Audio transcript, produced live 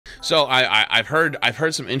So I've heard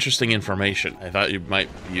some interesting information. I thought it might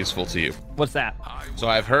be useful to you. What's that? So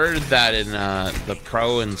I've heard that in the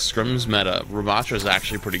pro and scrims meta, Ramattra is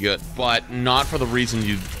actually pretty good, but not for the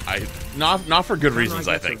reason not for good reasons,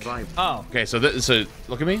 I think. Oh. Okay, so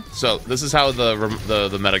look at me. So this is how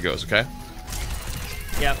the meta goes. Okay.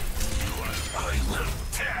 Yep. I will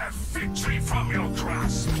tear victory from your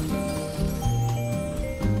grasp.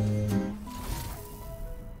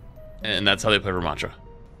 And that's how they play Ramattra.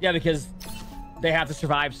 Yeah, because they have to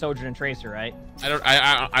survive Sojourn and Tracer, right?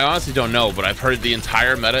 I honestly don't know, but I've heard the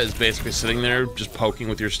entire meta is basically sitting there just poking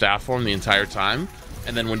with your staff form the entire time,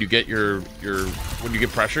 and then when you get when you get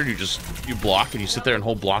pressured, you block and you sit there and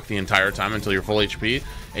hold block the entire time until you're full HP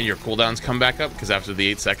and your cooldowns come back up, because after the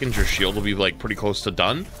 8 seconds your shield will be like pretty close to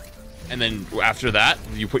done, and then after that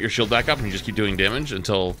you put your shield back up and you just keep doing damage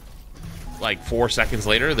until like 4 seconds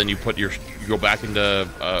later. Then you go back into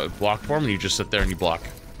block form and you just sit there and you block.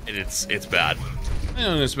 And it's bad.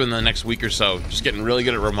 It's been the next week or so just getting really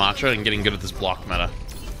good at Ramattra and getting good at this block meta.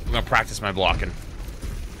 I'm gonna practice my blocking.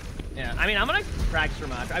 Yeah, I mean, I'm gonna practice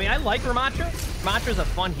Ramattra. I mean, I like Ramattra. Ramatra's a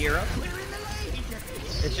fun hero.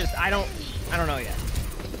 It's just I don't know yet.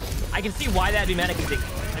 I can see why that'd be meta, because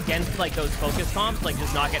against like those focus comps, like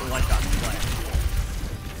just not getting one shot to play.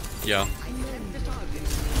 Yeah.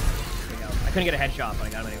 I couldn't get a headshot, but I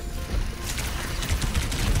got him anyway.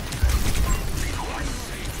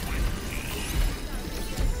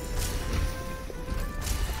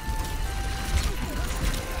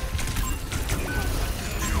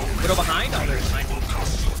 Widow behind? Oh, there's behind.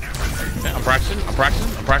 Yeah, I'm practicing.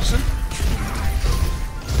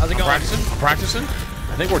 How's it going? I'm practicing.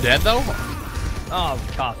 I think we're dead though. Oh,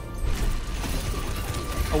 tough.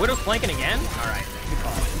 Oh, Widow's flanking again? Alright, good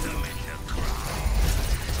call.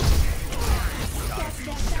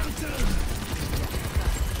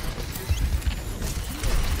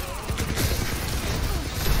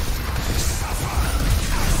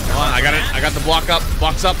 Come on, I got it. I got the block up.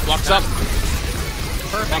 Blocks up.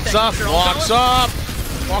 Perfect. Blocks up.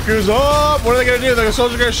 Blockers up. What are they gonna do? The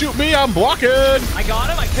soldiers are gonna shoot me. I'm blocking. I got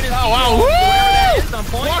him. I couldn't. Oh wow! Woo!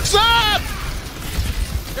 Blocks up.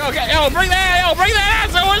 Okay, bring that out.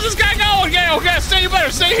 So where's this guy going? Okay, you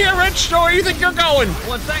better stay here, Rich. Where do you think you're going?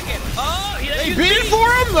 1 second. Oh, they beat it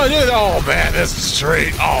for him. Oh man, this is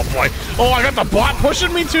straight. Oh boy. Oh, I got the bot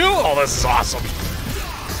pushing me too. Oh, this is awesome.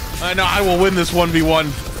 I know I will win this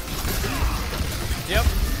 1v1. Yep.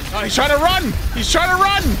 Oh, he's trying to run!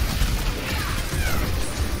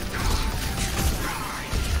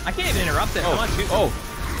 I can't even interrupt it.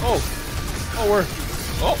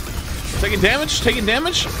 Taking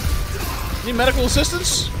damage? Need medical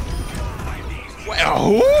assistance?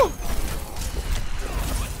 Well, who?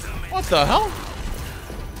 What the hell?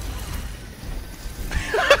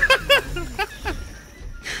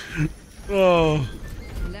 Oh.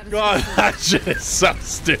 God, that shit is so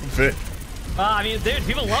stupid. I mean, dude,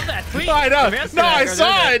 people love that tweet. I know. No, I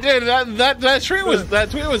saw it, dude. That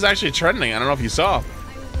tweet was actually trending. I don't know if you saw.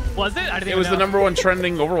 Was it? I didn't. It was the #1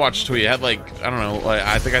 trending Overwatch tweet. It had like, I don't know.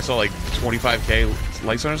 I think I saw like 25K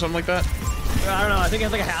likes on it or something like that. I don't know. I think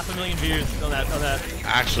it has like 500,000 views on that.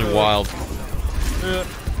 Actually, wild.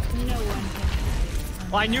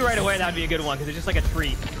 Well, I knew right away that would be a good one because it's just like a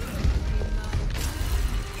treat.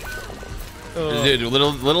 Dude,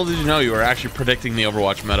 little did you know you were actually predicting the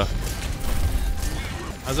Overwatch meta.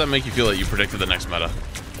 How does that make you feel that you predicted the next meta?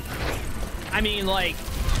 I mean, like,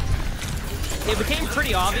 it became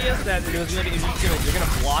pretty obvious that you're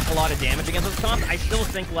gonna block a lot of damage against those comps. I still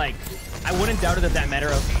think, like, I wouldn't doubt that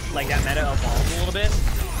meta evolves a little bit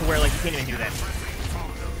to where, like, you can't even do that.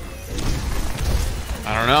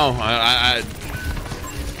 I don't know.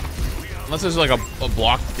 Unless there's like a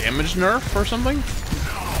block damage nerf or something.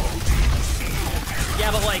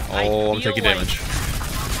 Yeah, but like, oh, I'm taking damage.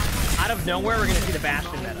 Out of nowhere, we're gonna see the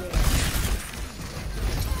Bastion meta.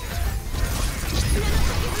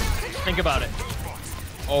 Think about it.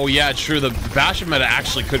 Oh yeah, true. The Bastion meta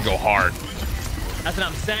actually could go hard. That's what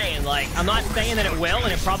I'm saying. Like, I'm not saying that it will,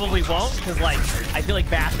 and it probably won't, because like, I feel like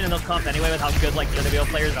Bastion in those comps anyway, with how good like the NWO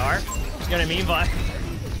players are. You know what I mean? But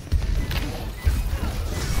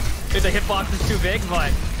if the hitbox is too big,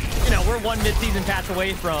 but you know, we're one mid-season patch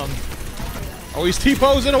away from. Oh, he's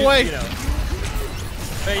T-posing away. You know.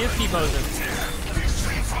 Hey, he's T-posing.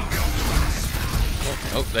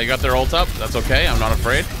 Oh, they got their ult up. That's okay. I'm not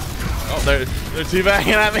afraid. Oh, they're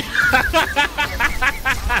teabagging at me.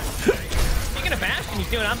 Speaking of Bastion, you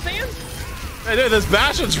see what I'm saying? Hey, dude, this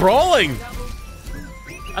Bastion's rolling.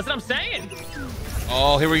 That's what I'm saying.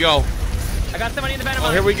 Oh, here we go. I got somebody in the Venom.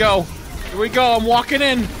 Oh, here we go. Here we go. I'm walking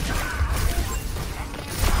in.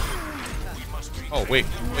 Oh, wait.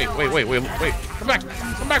 Come back,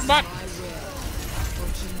 bot.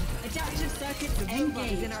 Adaptive circuits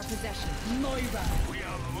engaged in our possession. Moira.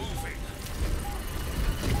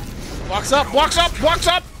 Blocks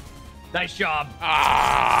up. Nice job.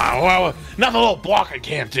 Ah, well, nothing a little block I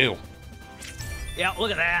can't do. Yeah,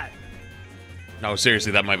 look at that. No,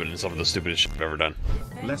 seriously, that might have been some of the stupidest shit I've ever done.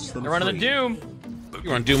 Less than They're running the Doom. You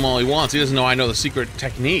want to Doom all he wants. He doesn't know I know the secret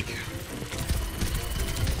technique.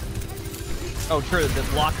 Oh, true. The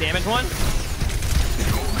block damage one?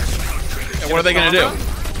 Yeah, what are they going to do?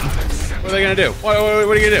 What are they going to do? What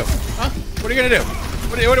are you going to do? Huh? What are you going to do?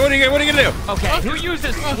 What are you going to do? Okay, huh? who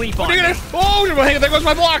uses sleep What on are you going to do? Oh, there goes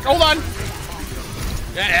my block. Hold on.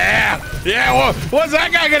 Yeah, what's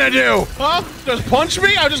that guy going to do? Huh? Just punch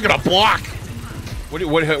me? I'm just going to block. Wait,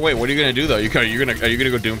 what are you going to do, though? Are you going to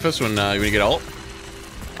go Doomfist when you get ult?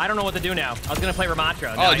 I don't know what to do now. I was going to play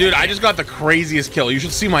Ramattra. Oh, dude, I just got the craziest kill. You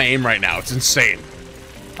should see my aim right now. It's insane.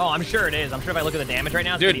 Oh, I'm sure it is. I'm sure if I look at the damage right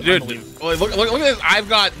now, it's Dude, gonna be unbelievable. look at this. I've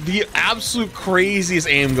got the absolute craziest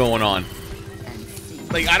aim going on.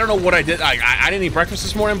 Like, I don't know what I did. I didn't eat breakfast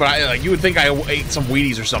this morning, but you would think I ate some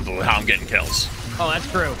Wheaties or something with how I'm getting kills. Oh, that's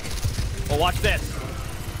true. Well, watch this.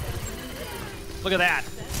 Look at that.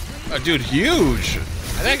 Oh, dude, huge.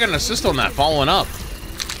 I think I got an assist on that following up.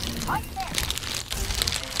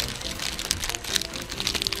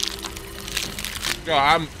 Yo,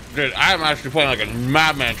 I'm actually playing like a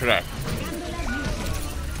madman today.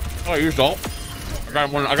 Oh, I used ult. I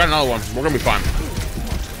got another one. We're gonna be fine.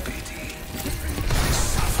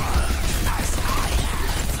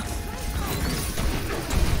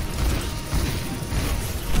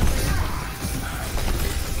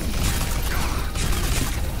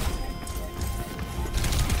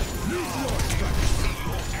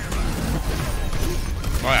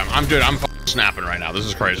 Oh yeah, I'm snapping right now. This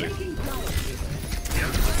is crazy.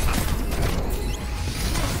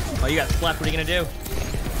 Oh, you got slept. What are you gonna do?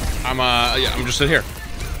 I'm just sitting here.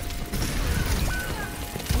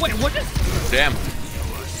 Wait, what just? Damn.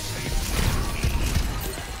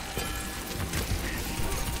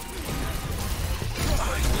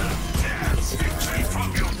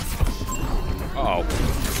 Uh-oh.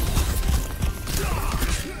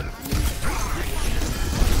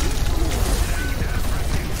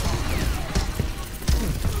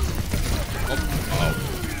 Oh,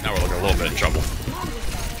 now we're looking a little bit in trouble.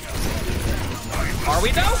 Are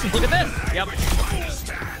we though? Look at this. Yep.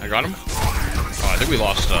 I got him. Oh, I think we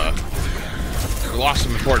lost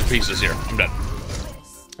some important pieces here. I'm dead.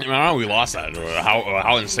 I don't know how we lost that.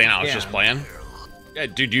 How insane I was just playing. Yeah,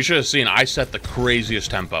 dude, you should have seen. I set the craziest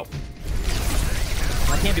tempo.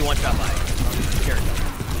 I can't be one shot by. Here.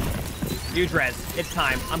 Huge res. It's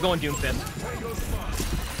time. I'm going Doomfist.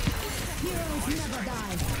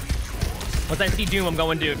 Once I see Doom, I'm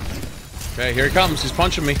going Doom. Okay, here he comes. He's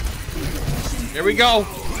punching me. Here we go.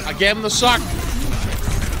 I gave him the suck.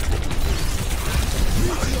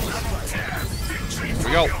 Here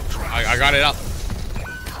we go. I got it up.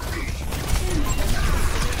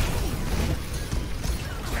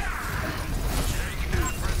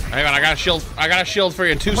 Hang on, I got a shield. I got a shield for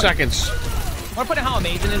you in 2 seconds. I want to put it how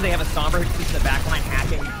amazing it is they have a Sombra who sits in the back line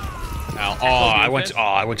hacking. I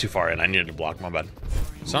went too far in. I needed to block. My bad.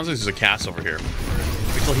 Sounds like there's a Cass over here.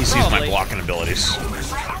 Wait till he sees my blocking abilities.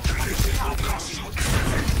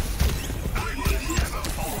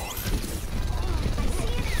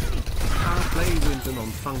 On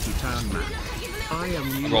Funky Town map. I am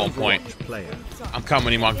new Overwatch player. I'm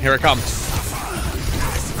coming, Emon. Here it comes.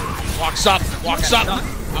 Walks up.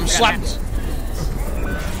 I'm slept.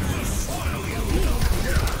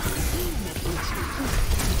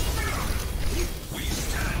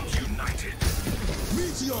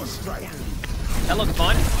 That looks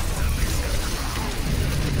fun.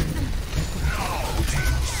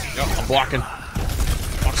 Yep, I'm blocking.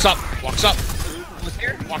 Walks up. Walks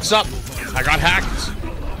up. I got hacked.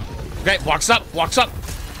 Okay, walks up.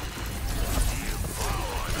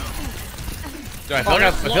 Dude,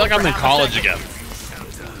 I feel like I'm in college again.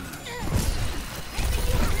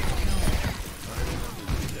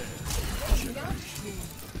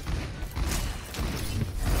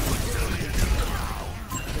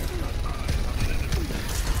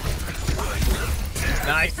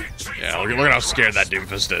 Nice. Yeah, look at how scared that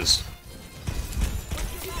Doomfist is.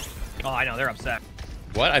 Oh, I know. They're upset.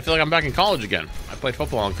 What? I feel like I'm back in college again. I played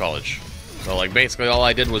football in college. So, like, basically all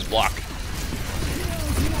I did was block.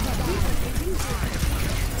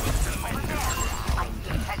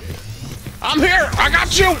 I'm here! I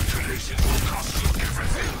got you!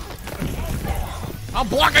 I'm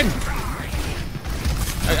blocking!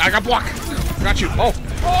 I got block! Got you. Oh!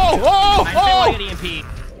 I didn't say EMP.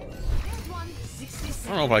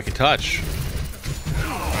 don't know if I can touch.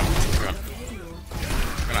 I'm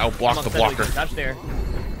gonna outblock the blocker. Touch there.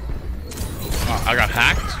 I got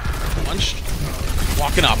hacked. Punched.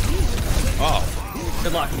 Walking up. Oh.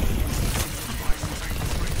 Good luck.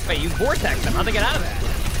 Wait, you vortex him. How'd they get out of that?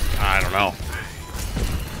 I don't know.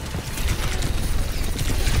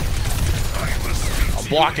 I'm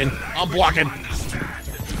blocking. I'm blocking.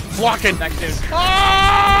 Blocking. Back soon.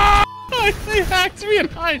 Ah! They hacked me and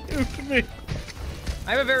high nuked me.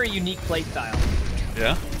 I have a very unique play style.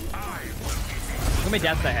 Yeah? How many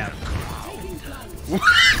deaths I have?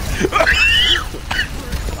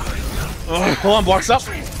 Hold on, blocks up.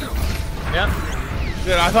 Yep.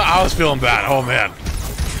 Dude, I thought I was feeling bad. Oh, man.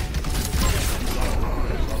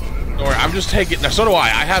 Don't worry, I'm just taking... Now, so do I.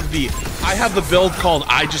 I have the build called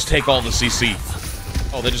I just take all the CC.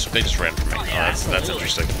 Oh, they just ran from me. Oh, yeah, that's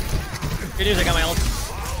interesting. Good news, I got my ult.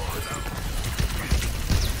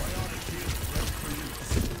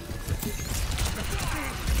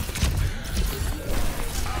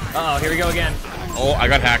 Uh-oh, here we go again. Oh, I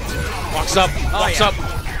got hacked. Walks up. Walks yeah. up.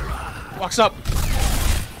 Walks up.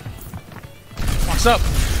 Walks up.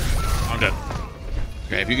 I'm dead.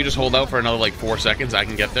 Okay, if you could just hold out for another, like, 4 seconds, I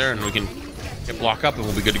can get there, and we can get block up, and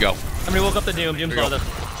we'll be good to go. Somebody woke up the Doom. Doom's There you low. go.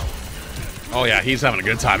 Oh, yeah, he's having a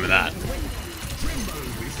good time in that.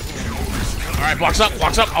 All right, blocks up.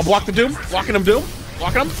 Blocks up. I'll block the Doom. Blocking him, Doom.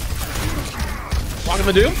 Blocking him. Blocking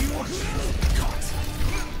the Doom.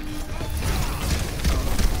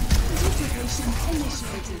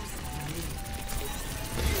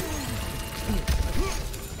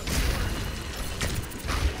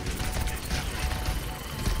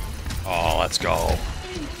 Oh, let's go.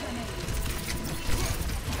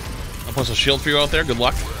 I'll put a shield for you out there. Good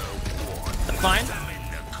luck. That's fine.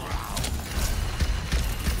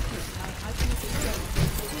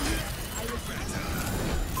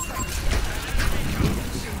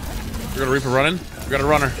 We got a Reaper running. We got a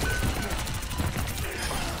runner.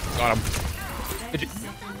 Got him.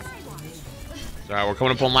 Alright, we're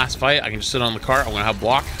coming up on last fight. I can just sit on the cart. I'm gonna have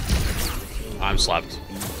block. I'm slept.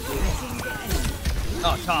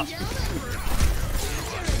 Oh, tough.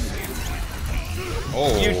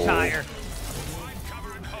 Oh. Huge tire.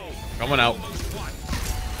 Coming out.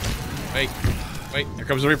 Wait. Wait, here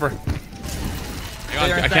comes the Reaper.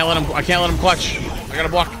 Hang on, I can't let him clutch. I gotta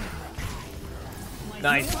block.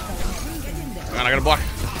 Nice. Hang on, I gotta block.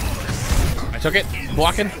 I took it. I'm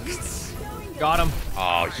blocking. Got him.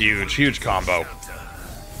 Oh, huge combo.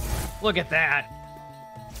 Look at that.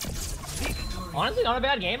 Honestly, not a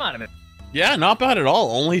bad game out of it. Yeah, not bad at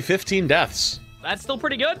all. Only 15 deaths. That's still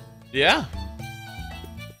pretty good. Yeah.